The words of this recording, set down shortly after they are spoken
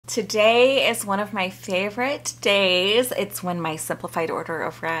Today is one of my favorite days. It's when my simplified order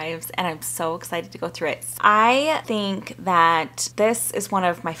arrives and I'm so excited to go through it. I think that this is one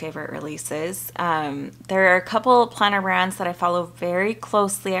of my favorite releases. There are a couple planner brands that I follow very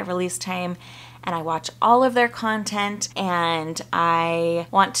closely at release time and I watch all of their content and I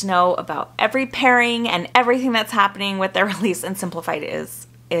want to know about every pairing and everything that's happening with their release, and Simplified is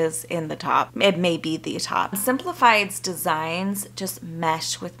in the top. It may be the top. Simplified's designs just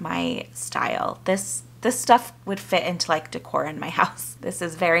mesh with my style. This stuff would fit into like decor in my house. This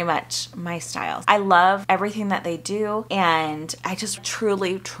is very much my style. I love everything that they do and I just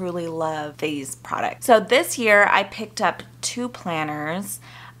truly love these products. So this year I picked up 2 planners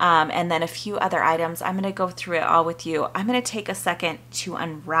and then a few other items. I'm gonna go through it all with you. I'm gonna take a second to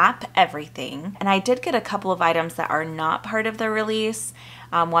unwrap everything. And I did get a couple of items that are not part of the release.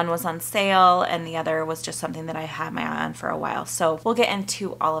 One was on sale and the other was just something that I had my eye on for a while. So we'll get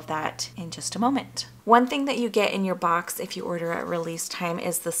into all of that in just a moment. One thing that you get in your box if you order at release time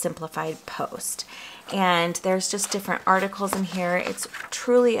is the Simplified post. And there's just different articles in here. It's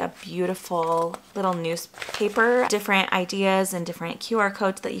truly a beautiful little newspaper, different ideas and different QR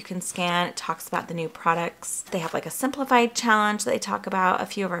codes that you can scan. It talks about the new products. They have like a Simplified challenge that they talk about, a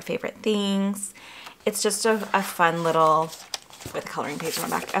few of our favorite things. It's just a fun little, with a coloring page on the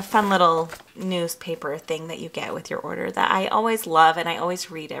back, a fun little newspaper thing that you get with your order that I always love and I always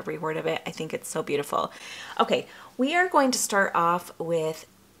read every word of it. I think it's so beautiful. Okay, we are going to start off with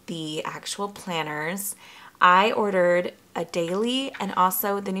the actual planners. I ordered a daily and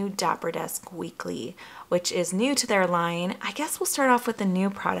also the new Dapper Desk weekly, which is new to their line. I guess we'll start off with the new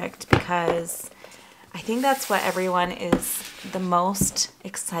product because I think that's what everyone is the most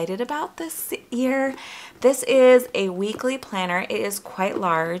excited about this year. This is a weekly planner. It is quite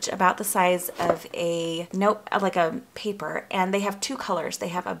large, about the size of a note, like a paper, and they have 2 colors. They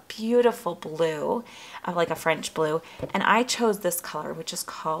have a beautiful blue, like a French blue, and I chose this color, which is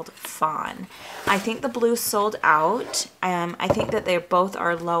called Fawn. I think the blue sold out. I think that they both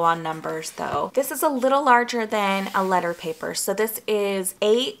are low on numbers though. This is a little larger than a letter paper. So this is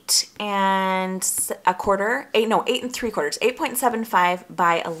 8 and 8.75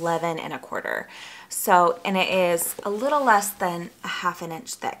 by 11 and a quarter. So, and it is a little less than a ½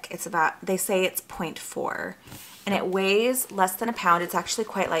 inch thick. It's about, they say it's 0.4 and it weighs less than a pound. It's actually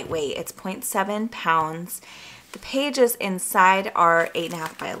quite lightweight. It's 0.7 pounds. The pages inside are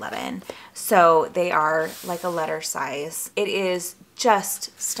 8.5 by 11. So they are like a letter size. It is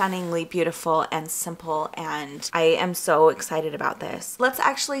just stunningly beautiful and simple, and I am so excited about this. Let's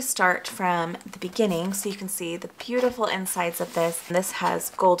actually start from the beginning so you can see the beautiful insides of this. This has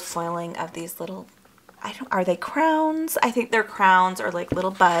gold foiling of these little, are they crowns? I think they're crowns or like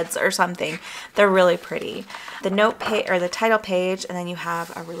little buds or something. They're really pretty. The note page or the title page, and then you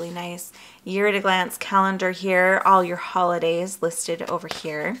have a really nice year at a glance calendar here, all your holidays listed over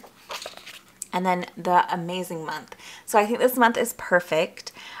here. And then the amazing month. So I think this month is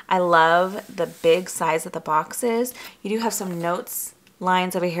perfect. I love the big size of the boxes. You do have some notes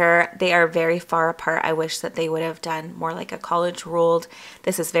lines over here. They are very far apart. I wish that they would have done more like a college ruled.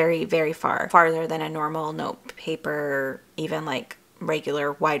 This is very farther than a normal note paper, even like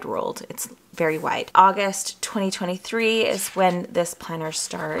regular wide ruled. It's very wide. August 2023 is when this planner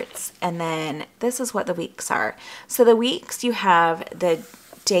starts, and then this is what the weeks are. So the weeks, you have the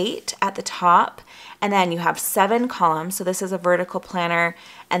date at the top, and then you have 7 columns. So this is a vertical planner,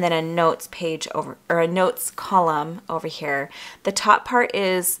 and then a notes page over, or a notes column over here. The top part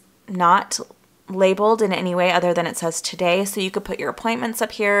is not labeled in any way other than it says today. So you could put your appointments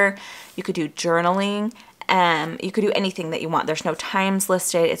up here. You could do journaling. You could do anything that you want. There's no times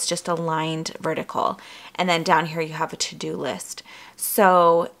listed. It's just a lined vertical. And then down here you have a to-do list.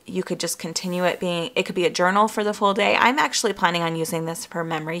 So you could just continue it being, it could be a journal for the full day. I'm actually planning on using this for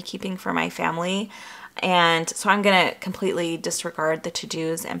memory keeping for my family. And so I'm going to completely disregard the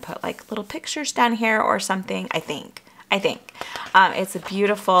to-dos and put like little pictures down here or something, I think. It's a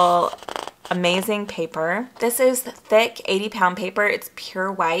beautiful, amazing paper. This is thick 80-pound paper. It's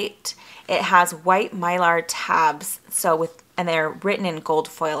pure white. It has white mylar tabs, and they're written in gold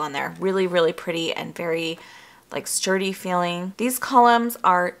foil on there. Really pretty and very like sturdy feeling. These columns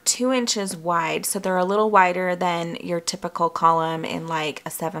are 2 inches wide, so they're a little wider than your typical column in like a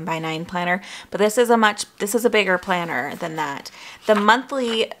 7 by 9 planner, but this is a bigger planner than that. The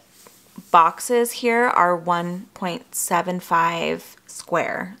monthly boxes here are 1.75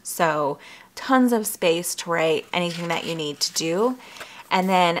 square, so tons of space to write anything that you need to do. And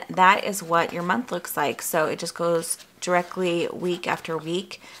then that is what your month looks like. So it just goes directly week after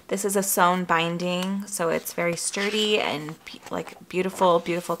week. This is a sewn binding, so it's very sturdy and like beautiful,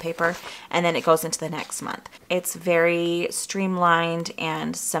 beautiful paper. And then it goes into the next month. It's very streamlined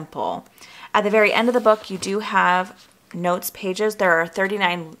and simple. At the very end of the book, you do have notes pages. There are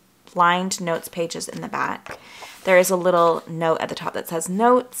 39 lined notes pages in the back. There is a little note at the top that says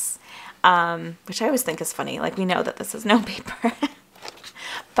notes, which I always think is funny. Like, we know that this is note paper,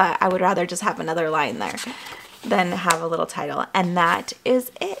 but I would rather just have another line there than have a little title. And that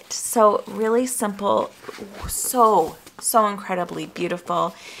is it. So really simple, so incredibly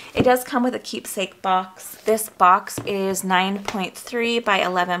beautiful. It does come with a keepsake box. This box is 9.3 by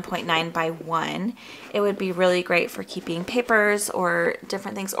 11.9 by 1. It would be really great for keeping papers or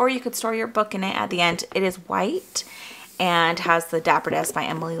different things, or you could store your book in it at the end. It is white and has the Dapperness by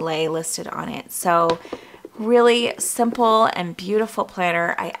Emily Lay listed on it. So really simple and beautiful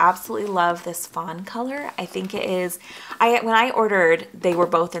planner. I absolutely love this fawn color. I think it is, when I ordered, they were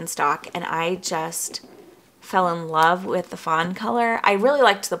both in stock, and I just fell in love with the fawn color. I really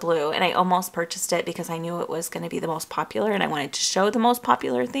liked the blue, and I almost purchased it because I knew it was going to be the most popular and I wanted to show the most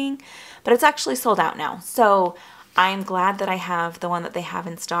popular thing, but it's actually sold out now. So I'm glad that I have the one that they have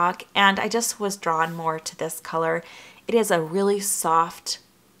in stock, and I just was drawn more to this color. It is a really soft,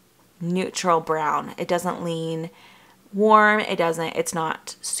 neutral brown. It doesn't lean warm. It's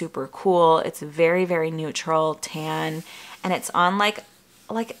not super cool. It's very, very neutral tan, and it's on like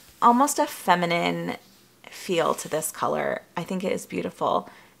almost a feminine feel to this color. I think it is beautiful.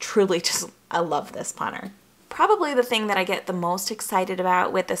 Truly, just, I love this planner. Probably the thing that I get the most excited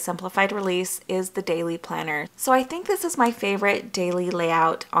about with the simplified release is the daily planner. So I think this is my favorite daily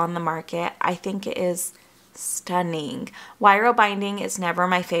layout on the market. I think it is stunning. Wire binding is never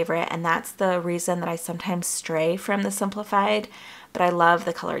my favorite, and that's the reason that I sometimes stray from the simplified, but I love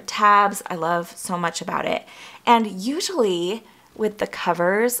the colored tabs. I love so much about it. And usually with the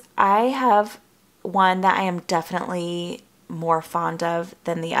covers, I have one that I am definitely more fond of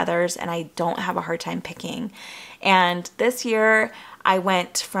than the others, and I don't have a hard time picking. And this year I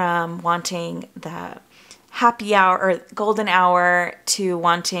went from wanting the happy hour or golden hour to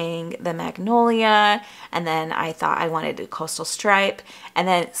wanting the magnolia, and then I thought I wanted a coastal stripe, and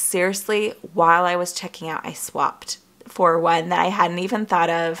then seriously, while I was checking out, I swapped for one that I hadn't even thought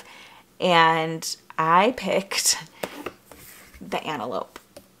of, and I picked the antelope,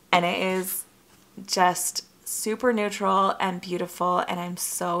 and it is just super neutral and beautiful, and I'm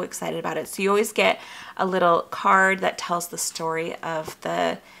so excited about it. So you always get a little card that tells the story of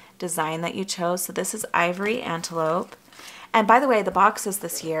the design that you chose. So this is Ivory Antelope. And by the way, the boxes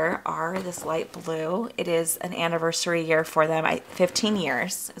this year are this light blue. It is an anniversary year for them. 15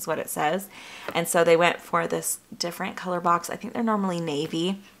 years is what it says. And so they went for this different color box. I think they're normally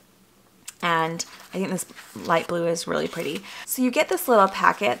navy, and I think this light blue is really pretty. So you get this little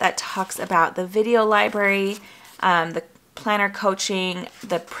packet that talks about the video library, the planner coaching,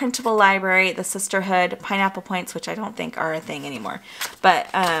 the printable library, the sisterhood, pineapple points, which I don't think are a thing anymore. But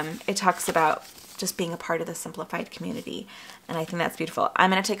it talks about just being a part of the simplified community, and I think that's beautiful. I'm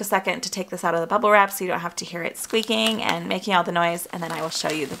going to take a second to take this out of the bubble wrap so you don't have to hear it squeaking and making all the noise, and then I will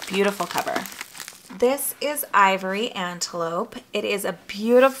show you the beautiful cover. This is Ivory Antelope. It is a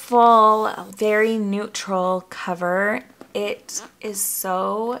beautiful, very neutral cover. It is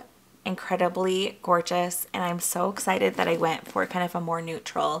so incredibly gorgeous, and I'm so excited that I went for kind of a more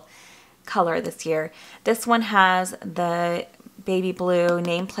neutral color this year. This one has the baby blue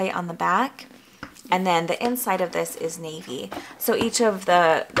nameplate on the back, and then the inside of this is navy. So each of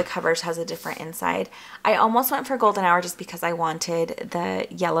the covers has a different inside. I almost went for golden hour just because I wanted the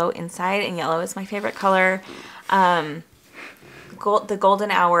yellow inside, and yellow is my favorite color. The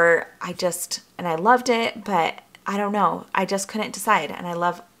golden hour, I loved it, but I don't know. I just couldn't decide, and I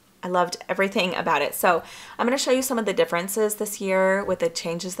loved everything about it. So I'm going to show you some of the differences this year with the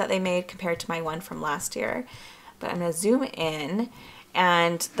changes that they made compared to my one from last year. But I'm going to zoom in.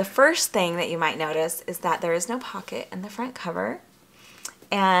 And the first thing that you might notice is that there is no pocket in the front cover,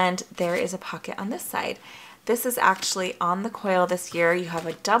 and there is a pocket on this side. This is actually on the coil this year. You have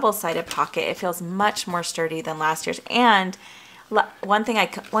a double-sided pocket. It feels much more sturdy than last year's. And one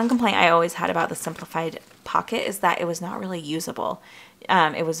complaint I always had about the simplified pocket is that it was not really usable.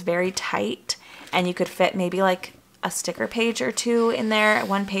 It was very tight, and you could fit maybe like a sticker page or two in there,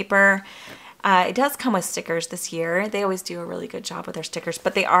 one paper. It does come with stickers this year. They always do a really good job with their stickers,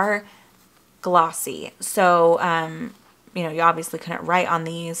 but they are glossy. So, you know, you obviously couldn't write on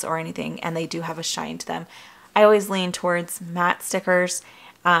these or anything, and they do have a shine to them. I always lean towards matte stickers.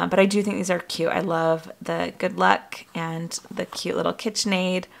 But I do think these are cute. I love the good luck and the cute little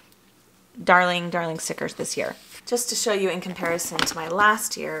KitchenAid. Darling, darling stickers this year. Just to show you in comparison to my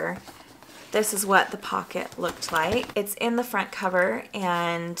last year, this is what the pocket looked like. It's in the front cover,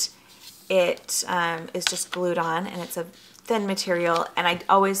 and it is just glued on, and it's a thin material, and I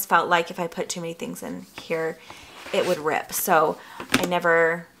always felt like if I put too many things in here, it would rip. So I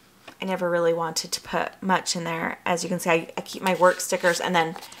never really wanted to put much in there. As you can see, I keep my work stickers, and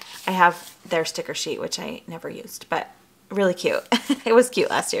then I have their sticker sheet, which I never used, but really cute. It was cute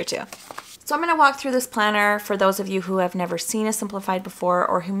last year too. So I'm going to walk through this planner for those of you who have never seen a Simplified before,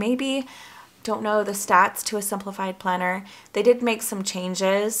 or who maybe don't know the stats to a Simplified planner. They did make some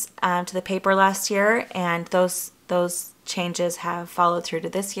changes to the paper last year, and those changes have followed through to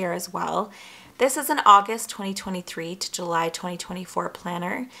this year as well. This is an August 2023 to July 2024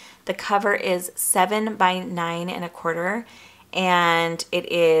 planner. The cover is 7 by 9 1/4, and it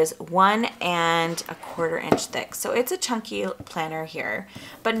is 1 1/4 inch thick. So it's a chunky planner here,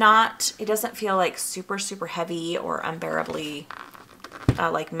 but not, it doesn't feel like super, super heavy or unbearably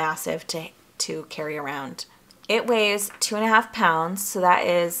like massive to carry around. It weighs 2.5 pounds, so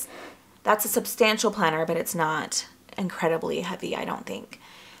that's a substantial planner, but it's not incredibly heavy, I don't think.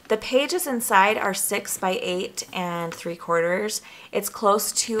 The pages inside are 6 by 8 3/4. It's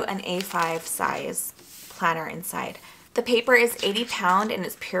close to an A5 size planner inside. The paper is 80 pound and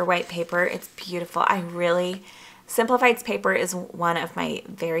it's pure white paper. It's beautiful. Simplified's paper is one of my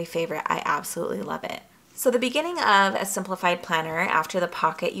very favorite. I absolutely love it. So the beginning of a Simplified planner, after the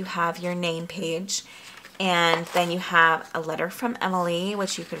pocket, you have your name page, and then you have a letter from Emily,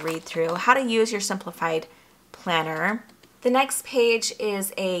 which you could read through, how to use your Simplified planner. The next page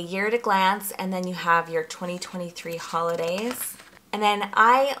is a year at a glance, and then you have your 2023 holidays. And then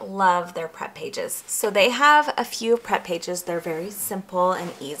I love their prep pages. So they have a few prep pages. They're very simple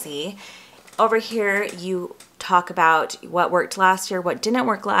and easy. Over here, you talk about what worked last year, what didn't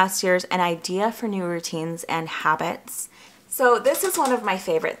work last year's, an idea for new routines and habits. So this is one of my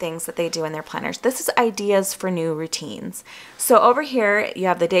favorite things that they do in their planners. This is ideas for new routines. So over here, you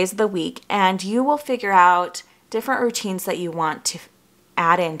have the days of the week, and you will figure out different routines that you want to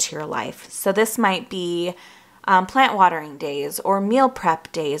add into your life. So this might be plant watering days, or meal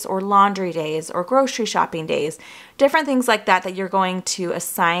prep days, or laundry days, or grocery shopping days, different things like that that you're going to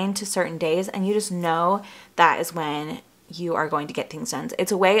assign to certain days, and you just know that is when you are going to get things done.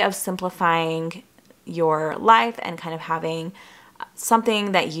 It's a way of simplifying your life and kind of having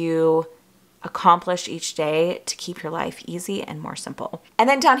something that you accomplish each day to keep your life easy and more simple. And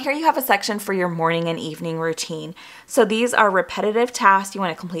then down here you have a section for your morning and evening routine. So these are repetitive tasks you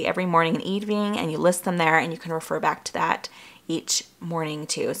want to complete every morning and evening, and you list them there, and you can refer back to that each morning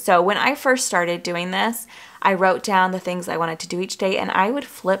too. So when I first started doing this, I wrote down the things I wanted to do each day, and I would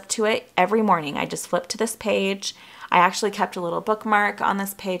flip to it every morning. I just flipped to this page. I actually kept a little bookmark on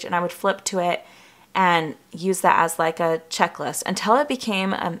this page, and I would flip to it and use that as like a checklist until it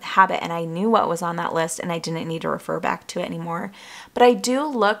became a habit and I knew what was on that list and I didn't need to refer back to it anymore. But I do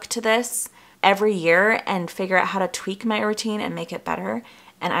look to this every year and figure out how to tweak my routine and make it better.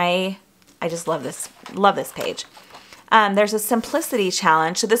 And I just love this page. There's a simplicity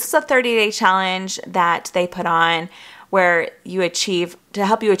challenge. So this is a 30-day challenge that they put on where you to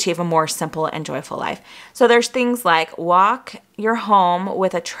help you achieve a more simple and joyful life. So there's things like walk your home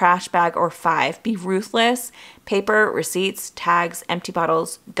with a trash bag or 5, be ruthless, paper, receipts, tags, empty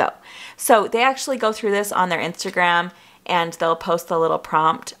bottles, go. So they actually go through this on their Instagram, and they'll post the little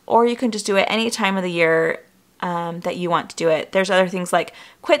prompt, or you can just do it any time of the year that you want to do it. There's other things like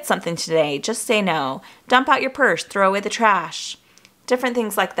quit something today, just say no, dump out your purse, throw away the trash. Different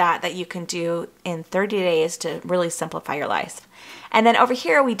things like that you can do in 30 days to really simplify your life. And then over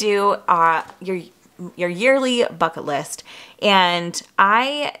here we do your yearly bucket list. And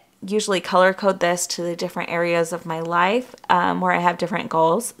I usually color code this to the different areas of my life where I have different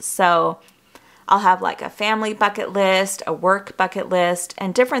goals. So I'll have like a family bucket list, a work bucket list,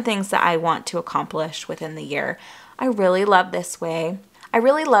 and different things that I want to accomplish within the year. I really love this way. I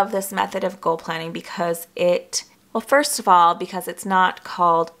really love this method of goal planning because well, first of all, because it's not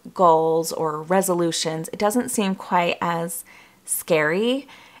called goals or resolutions, it doesn't seem quite as scary.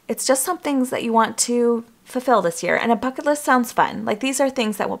 It's just some things that you want to fulfill this year. And a bucket list sounds fun. Like these are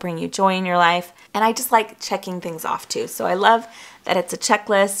things that will bring you joy in your life. And I just like checking things off too. So I love that it's a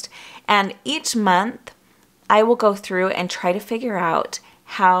checklist. And each month I will go through and try to figure out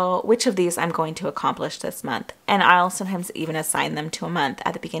which of these I'm going to accomplish this month. And I'll sometimes even assign them to a month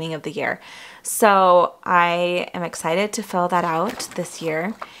at the beginning of the year. So I am excited to fill that out this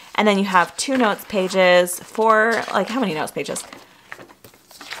year. And then you have 2 notes pages for, like, how many notes pages?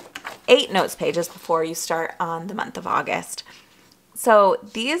 8 notes pages before you start on the month of August. So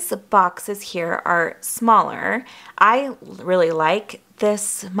these boxes here are smaller. I really like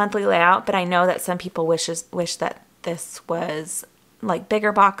this monthly layout, but I know that some people wish that this was like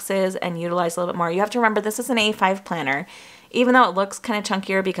bigger boxes and utilized a little bit more. You have to remember this is an A5 planner. Even though it looks kind of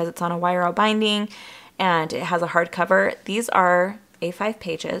chunkier because it's on a wire binding and it has a hardcover, these are A5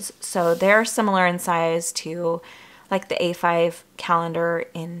 pages. So they're similar in size to like the A5 calendar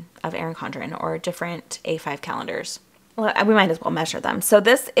of Erin Condren or different A5 calendars. Well, we might as well measure them. So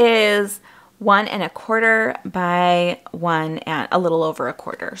this is 1 1/4 by 1 and a little over a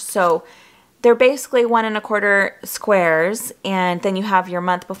quarter. So they're basically 1 1/4 squares, and then you have your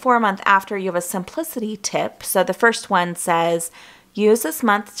month before, month after. You have a simplicity tip. So the first one says, use this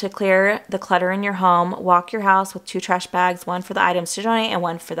month to clear the clutter in your home. Walk your house with 2 trash bags, 1 for the items to donate and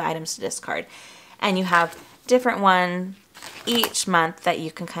 1 for the items to discard. And you have different ones each month that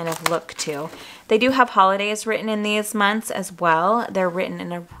you can kind of look to. They do have holidays written in these months as well. They're written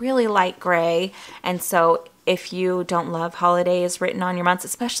in a really light gray, and so if you don't love holidays written on your months,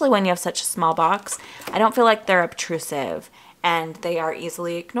 especially when you have such a small box, I don't feel like they're obtrusive, and they are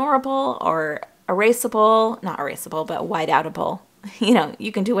easily ignorable or erasable, not erasable, but whiteoutable. You know,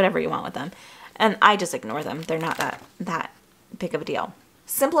 you can do whatever you want with them, and I just ignore them. They're not that big of a deal.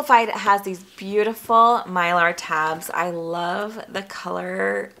 Simplified has these beautiful Mylar tabs. I love the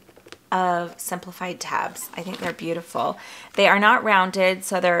color of Simplified tabs. I think they're beautiful. They are not rounded,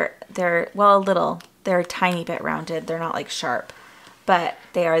 so they're well, they're a tiny bit rounded. They're not like sharp, but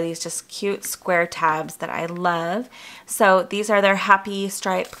they are these just cute square tabs that I love. So these are their happy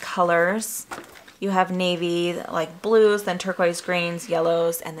stripe colors. You have navy, like blues, then turquoise greens,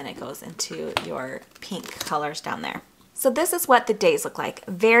 yellows, and then it goes into your pink colors down there. So this is what the days look like.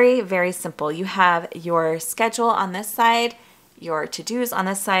 Very, very simple. You have your schedule on this side, your to-dos on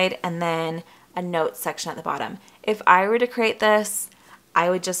this side, and then a notes section at the bottom. If I were to create this,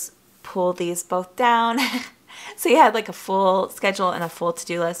 I would just pull these both down. So you had like a full schedule and a full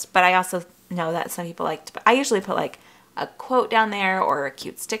to-do list, but I also know that some people like to, I usually put like a quote down there or a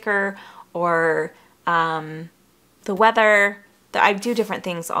cute sticker or the weather. I do different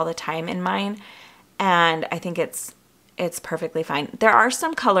things all the time in mine, and I think it's perfectly fine. There are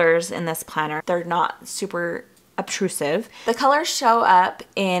some colors in this planner. They're not super obtrusive. The colors show up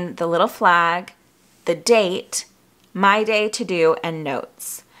in the little flag, the date, my day to do, and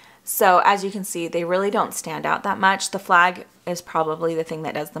notes. So as you can see, they really don't stand out that much. The flag is probably the thing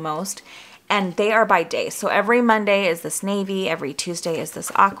that does the most, and they are by day. So every Monday is this navy, every Tuesday is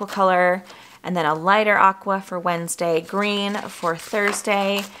this aqua color, and then a lighter aqua for Wednesday, green for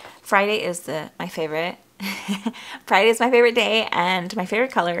Thursday. Friday is my favorite. Friday is my favorite day and my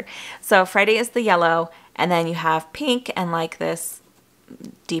favorite color. So Friday is the yellow, and then you have pink and like this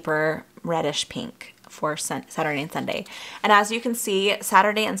deeper reddish pink for Saturday and Sunday. And as you can see,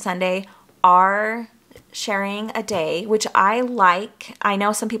 Saturday and Sunday are sharing a day, which I like. I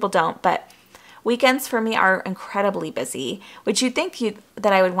know some people don't, but weekends for me are incredibly busy, which you'd think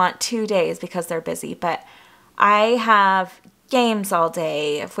that I would want 2 days because they're busy, but I have games all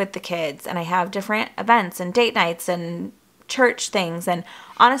day with the kids, and I have different events and date nights and church things, and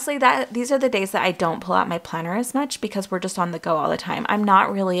honestly these are the days that I don't pull out my planner as much because we're just on the go all the time. I'm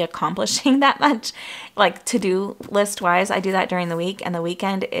not really accomplishing that much, like to-do list wise. I do that during the week, and the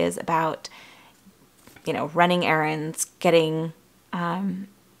weekend is about, you know, running errands, getting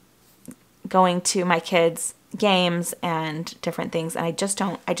going to my kids' games and different things, and I just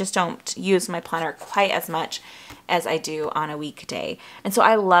don't use my planner quite as much as I do on a weekday. And so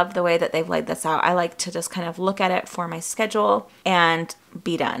I love the way that they've laid this out. I like to just kind of look at it for my schedule and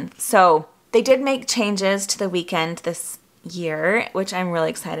be done. So they did make changes to the weekend this year, which I'm really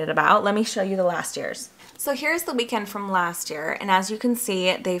excited about. Let me show you the last year's. So here's the weekend from last year, and as you can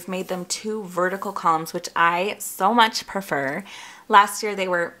see, they've made them 2 vertical columns, which I so much prefer. Last year they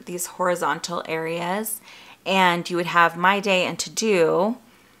were these horizontal areas, and you would have my day and to do,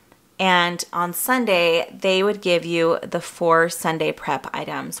 and on Sunday they would give you the 4 Sunday prep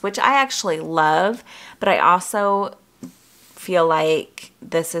items, which I actually love, but I also feel like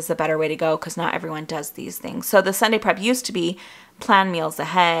this is a better way to go because not everyone does these things. So the Sunday prep used to be plan meals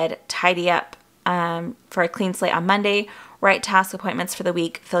ahead, tidy up for a clean slate on Monday, write task appointments for the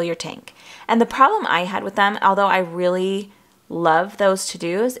week, fill your tank. And the problem I had with them, although I really love those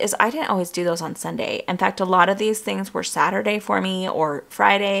to-dos, is I didn't always do those on Sunday. In fact, a lot of these things were Saturday for me or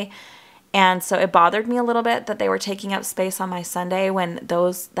Friday, and so it bothered me a little bit that they were taking up space on my Sunday when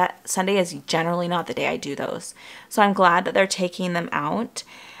that Sunday is generally not the day I do those. So I'm glad that they're taking them out.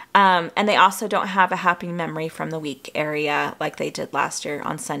 And they also don't have a happy memory from the week area like they did last year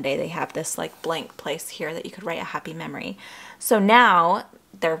on Sunday. They have this like blank place here that you could write a happy memory. So now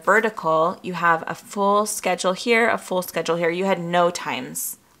they're vertical. You have a full schedule here, a full schedule here. You had no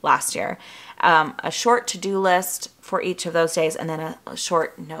times last year. A short to-do list for each of those days, and then a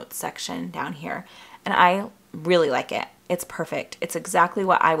short notes section down here. And I really like it. It's perfect. It's exactly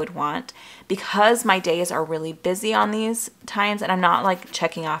what I would want because my days are really busy on these times and I'm not like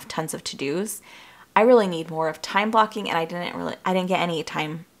checking off tons of to-dos. I really need more of time blocking, and I didn't get any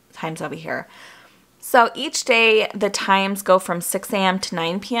times over here. So each day the times go from 6 a.m. to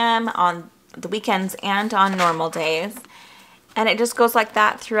 9 p.m. on the weekends and on normal days. And it just goes like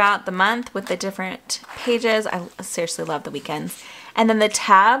that throughout the month with the different pages. I seriously love the weekends. And then the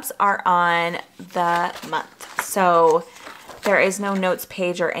tabs are on the month. So there is no notes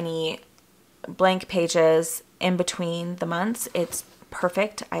page or any blank pages in between the months. It's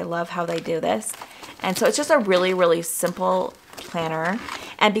perfect. I love how they do this. And so it's just a really, really simple planner.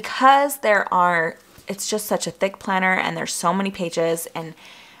 And because it's just such a thick planner and there's so many pages, and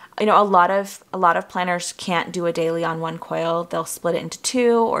you know, a lot of planners can't do a daily on one coil. They'll split it into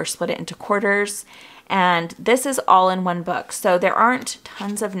 2 or split it into quarters. And this is all in one book. So there aren't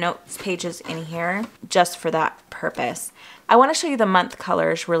tons of notes pages in here just for that purpose. I want to show you the month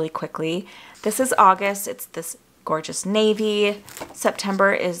colors really quickly. This is August. It's this gorgeous navy.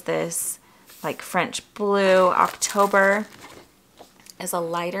 September is this like French blue. October is a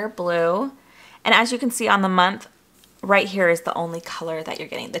lighter blue. And as you can see on the month, right here is the only color that you're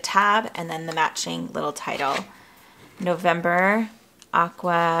getting. The tab and then the matching little title. November,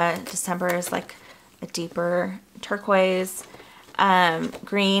 aqua. December is like a deeper turquoise.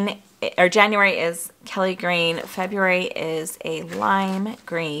 Green, or January is Kelly green. February is a lime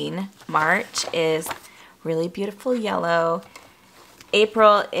green. March is really beautiful yellow.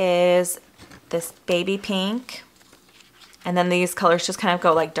 April is this baby pink. And then these colors just kind of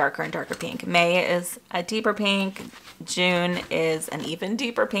go like darker and darker pink. May is a deeper pink. June is an even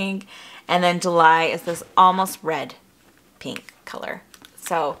deeper pink. And then July is this almost red pink color.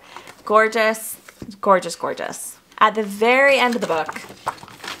 So gorgeous, gorgeous, gorgeous. At the very end of the book,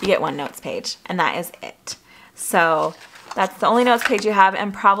 you get one notes page, and that is it. So that's the only notes page you have,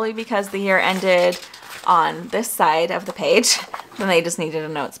 and probably because the year ended on this side of the page, then they just needed a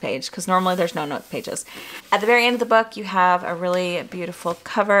notes page, because normally there's no notes pages. At the very end of the book, you have a really beautiful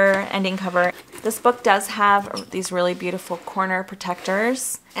cover, ending cover. This book does have these really beautiful corner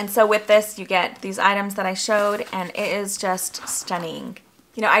protectors. And so with this, you get these items that I showed, and it is just stunning.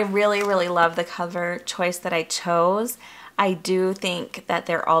 You know, I really, really love the cover choice that I chose. I do think that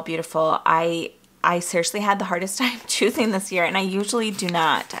they're all beautiful. I seriously had the hardest time choosing this year, and I usually do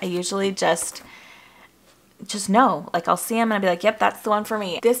not. I usually just know. Like, I'll see them and I'll be like, yep, that's the one for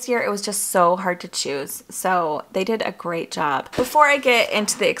me. This year, it was just so hard to choose. So they did a great job. Before I get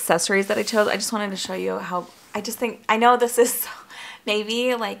into the accessories that I chose, I just wanted to show you how I just think, I know this is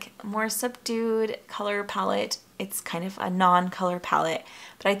maybe like more subdued color palette. It's kind of a non-color palette,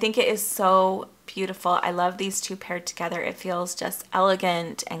 but I think it is so beautiful. I love these two paired together. It feels just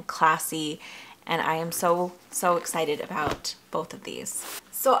elegant and classy, and I am so excited about both of these.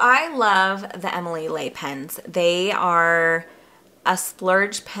 So I love the MäksēLife pens. They are a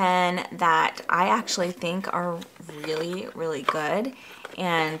splurge pen that I actually think are really, really good,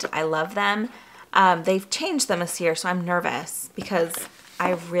 and I love them. They've changed them this year, so I'm nervous because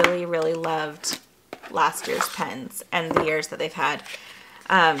I really, really loved last year's pens and the years that they've had.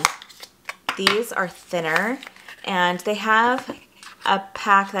 These are thinner, and they have a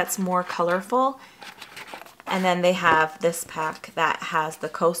pack that's more colorful, and then they have this pack that has the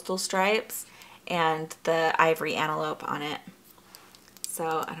coastal stripes and the ivory antelope on it.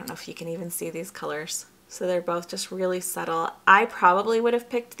 So I don't know if you can even see these colors. So they're both just really subtle. I probably would have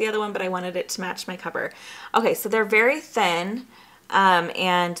picked the other one, but I wanted it to match my cover. Okay, so they're very thin,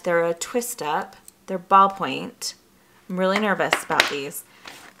 and they're a twist up. They're ballpoint. I'm really nervous about these.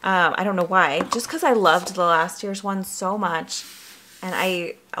 I don't know why. Just because I loved the last year's one so much, and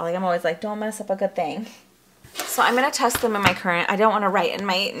I'm always like, don't mess up a good thing. So I'm going to test them in my current. I don't want to write in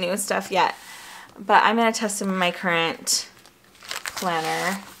my new stuff yet, but I'm going to test them in my current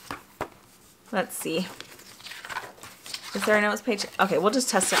planner. Let's see. Is there a notes page? Okay, we'll just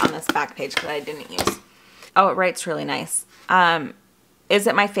test it on this back page that I didn't use. Oh, it writes really nice. Is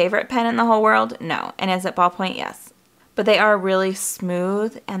it my favorite pen in the whole world? No. And is it ballpoint? Yes. But they are really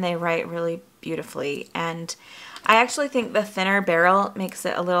smooth and they write really beautifully. And I actually think the thinner barrel makes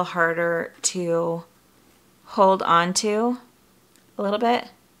it a little harder to hold on to a little bit.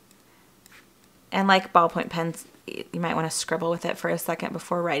 And like ballpoint pens, you might want to scribble with it for a second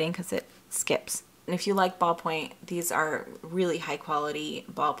before writing because it skips. And if you like ballpoint, these are really high quality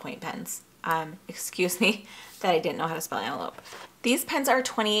ballpoint pens. Excuse me that I didn't know how to spell antelope. These pens are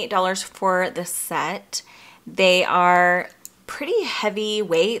 $28 for the set. They are pretty heavy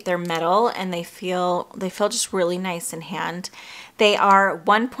weight. They're metal and they feel just really nice in hand. They are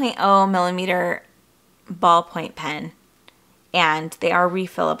 1.0 millimeter ballpoint pen and they are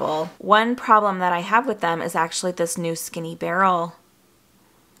refillable. One problem that I have with them is actually this new skinny barrel.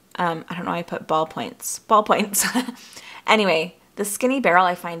 I don't know why I put ballpoints. Anyway, the skinny barrel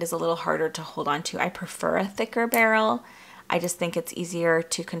I find is a little harder to hold on to. I prefer a thicker barrel. I just think it's easier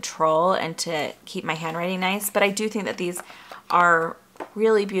to control and to keep my handwriting nice. But I do think that these are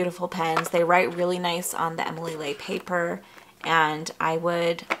really beautiful pens. They write really nice on the MäksēLife paper, and I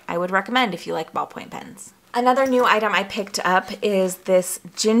would recommend if you like ballpoint pens. Another new item I picked up is this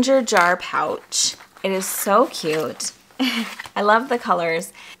ginger jar pouch. It is so cute. I love the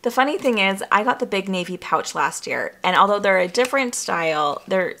colors. The funny thing is I got the big navy pouch last year, and although they're a different style,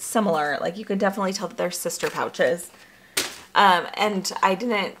 they're similar. Like you can definitely tell that they're sister pouches. And I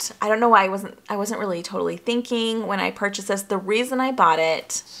don't know why I wasn't really totally thinking when I purchased this. The reason I bought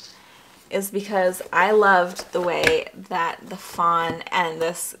it is because I loved the way that the fawn and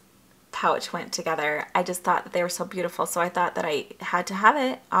this pouch went together. I just thought that they were so beautiful, so I thought that I had to have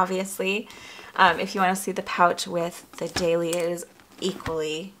it, obviously. If you want to see the pouch with the daily, it is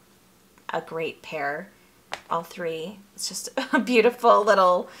equally a great pair. All three. It's just a beautiful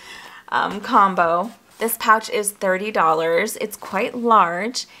little combo. This pouch is $30. It's quite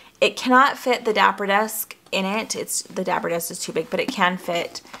large. It cannot fit the Dapper Desk in it. The Dapper Desk is too big, but it can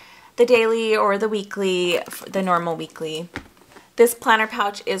fit the daily or the weekly, the normal weekly. This planner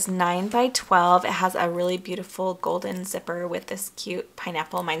pouch is 9 by 12. It has a really beautiful golden zipper with this cute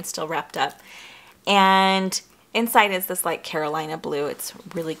pineapple. Mine's still wrapped up. And inside is this like Carolina blue. It's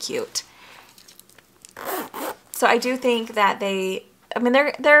really cute. So I do think that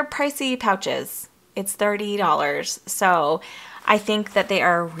they're pricey pouches. It's $30. So I think that they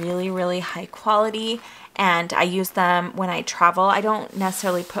are really, really high quality, and I use them when I travel. I don't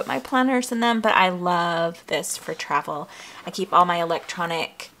necessarily put my planners in them, but I love this for travel. I keep all my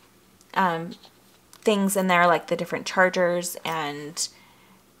electronic things in there, like the different chargers and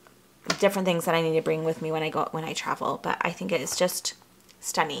different things that I need to bring with me when I travel. But I think it is just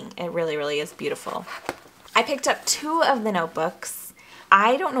stunning. It really, really is beautiful. I picked up 2 of the notebooks.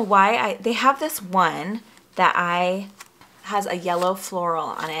 I don't know why they have this one that has a yellow floral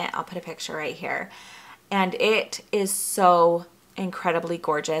on it. I'll put a picture right here. And it is so incredibly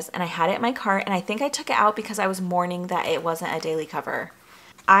gorgeous. And I had it in my cart, and I think I took it out because I was mourning that it wasn't a daily cover.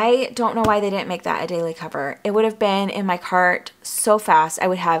 I don't know why they didn't make that a daily cover. It would have been in my cart so fast. I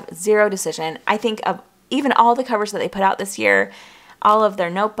would have zero decision. I think of even all the covers that they put out this year, all of their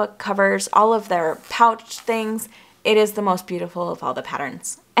notebook covers, all of their pouch things, it is the most beautiful of all the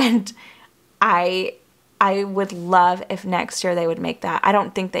patterns. And I would love if next year they would make that. I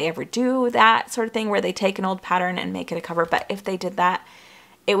don't think they ever do that sort of thing where they take an old pattern and make it a cover, but if they did that,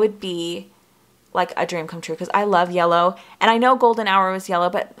 it would be like a dream come true because I love yellow. And I know Golden Hour was yellow,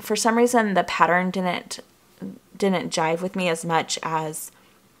 but for some reason the pattern didn't jive with me as much as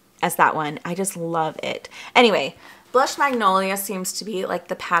that one. I just love it. Anyway, Blush Magnolia seems to be like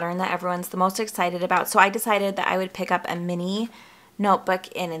the pattern that everyone's the most excited about. So I decided that I would pick up a mini notebook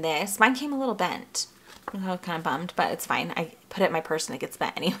in this. Mine came a little bent. I was kind of bummed, but it's fine. I put it in my purse and it gets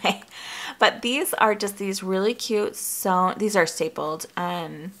bent anyway. But these are just these really cute, these are stapled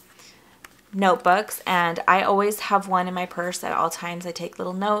notebooks, and I always have one in my purse at all times. I take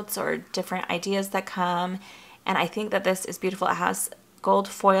little notes or different ideas that come, and I think that this is beautiful. It has gold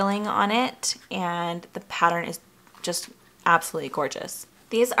foiling on it, and the pattern is just absolutely gorgeous.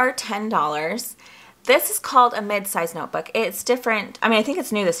 These are $10. This is called a mid-size notebook. It's different. I mean, I think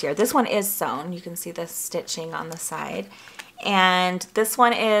it's new this year. This one is sewn. You can see the stitching on the side. And this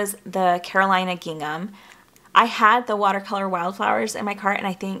one is the Carolina gingham. I had the watercolor wildflowers in my cart, and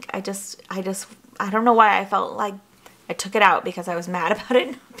I think I don't know why I felt like I took it out because I was mad about it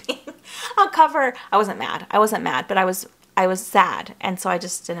not being on cover. I wasn't mad, but I was sad, and so I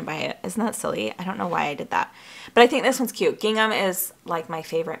just didn't buy it. Isn't that silly? I don't know why I did that. But I think this one's cute. Gingham is like my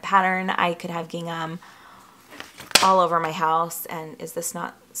favorite pattern. I could have gingham all over my house, and is this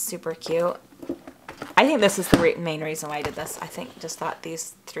not super cute? I think this is the main reason why I did this. I just thought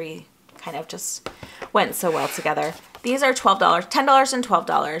these 3 kind of just went so well together. These are $12, $10 and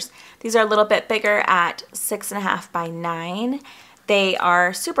 $12. These are a little bit bigger at 6.5 by 9. They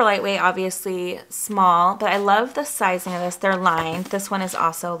are super lightweight, obviously small, but I love the sizing of this. They're lined. This one is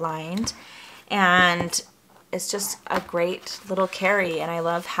also lined. And it's just a great little carry, and I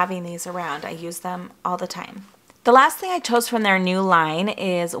love having these around. I use them all the time. The last thing I chose from their new line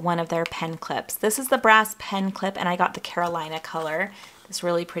is one of their pen clips. This is the brass pen clip, and I got the Carolina color, this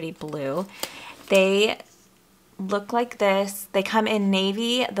really pretty blue. They look like this. They come in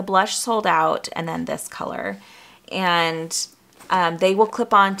navy, the blush sold out, and then this color. And they will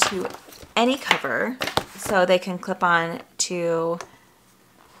clip on to any cover, so they can clip on to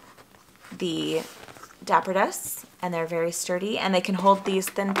the Dapper Dust, and they're very sturdy, and they can hold these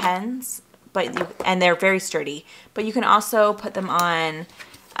thin pens, and they're very sturdy. But you can also put them on,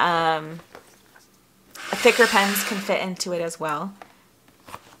 thicker pens can fit into it as well.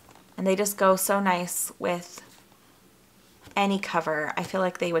 And they just go so nice with any cover. I feel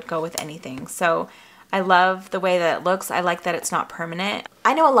like they would go with anything. So I love the way that it looks. I like that it's not permanent.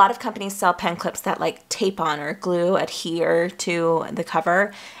 I know a lot of companies sell pen clips that like tape on or glue, adhere to the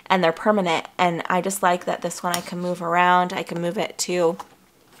cover, and they're permanent. And I just like that this one I can move around. I can move it to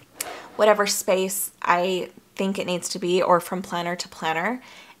whatever space I think it needs to be, or from planner to planner,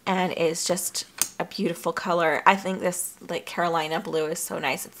 and it's just a beautiful color. I think this like Carolina blue is so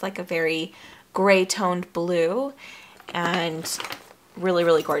nice. It's like a very gray toned blue, and really,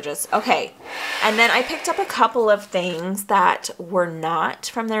 really gorgeous. Okay, and then I picked up a couple of things that were not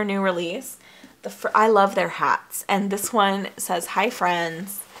from their new release. I love their hats, and this one says "Hi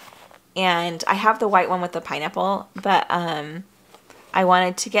Friends," and I have the white one with the pineapple, but I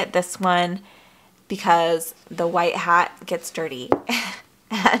wanted to get this one because the white hat gets dirty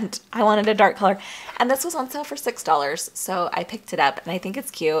and I wanted a dark color, and this was on sale for $6, so I picked it up, and I think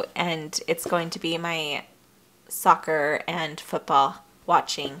it's cute, and it's going to be my soccer and football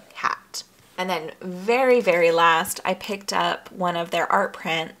watching hat. And then very, very last, I picked up one of their art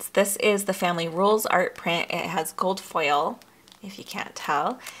prints. This is the Family Rules art print. It has gold foil, if you can't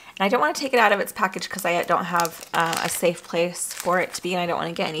tell. And I don't want to take it out of its package because I don't have a safe place for it to be, and I don't want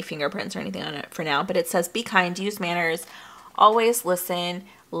to get any fingerprints or anything on it for now. But it says, "Be kind, use manners, always listen,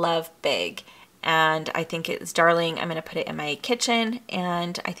 love big." And I think it's darling. I'm going to put it in my kitchen,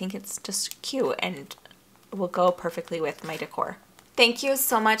 and I think it's just cute and will go perfectly with my decor. Thank you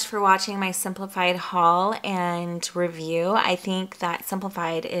so much for watching my Simplified haul and review. I think that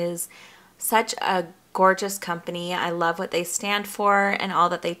Simplified is such a gorgeous company. I love what they stand for and all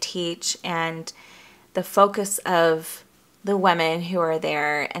that they teach, and the focus of the women who are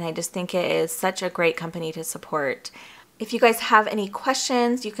there, and I just think it is such a great company to support. If you guys have any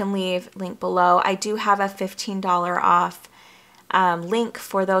questions, you can leave link below. I do have a $15 off link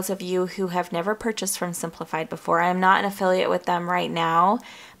for those of you who have never purchased from Simplified before. I am not an affiliate with them right now,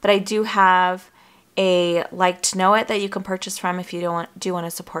 but I do have a Like to Know It that you can purchase from if you do want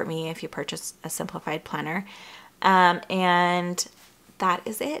to support me if you purchase a Simplified planner. And that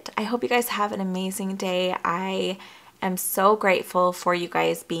is it. I hope you guys have an amazing day. I am so grateful for you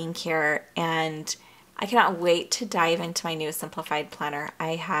guys being here, and I cannot wait to dive into my new Simplified planner.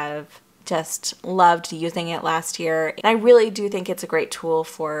 I have just loved using it last year. And I really do think it's a great tool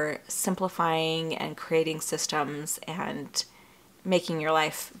for simplifying and creating systems and making your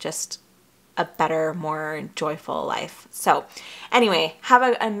life just a better, more joyful life. So anyway, have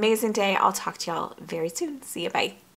an amazing day. I'll talk to y'all very soon. See you. Bye.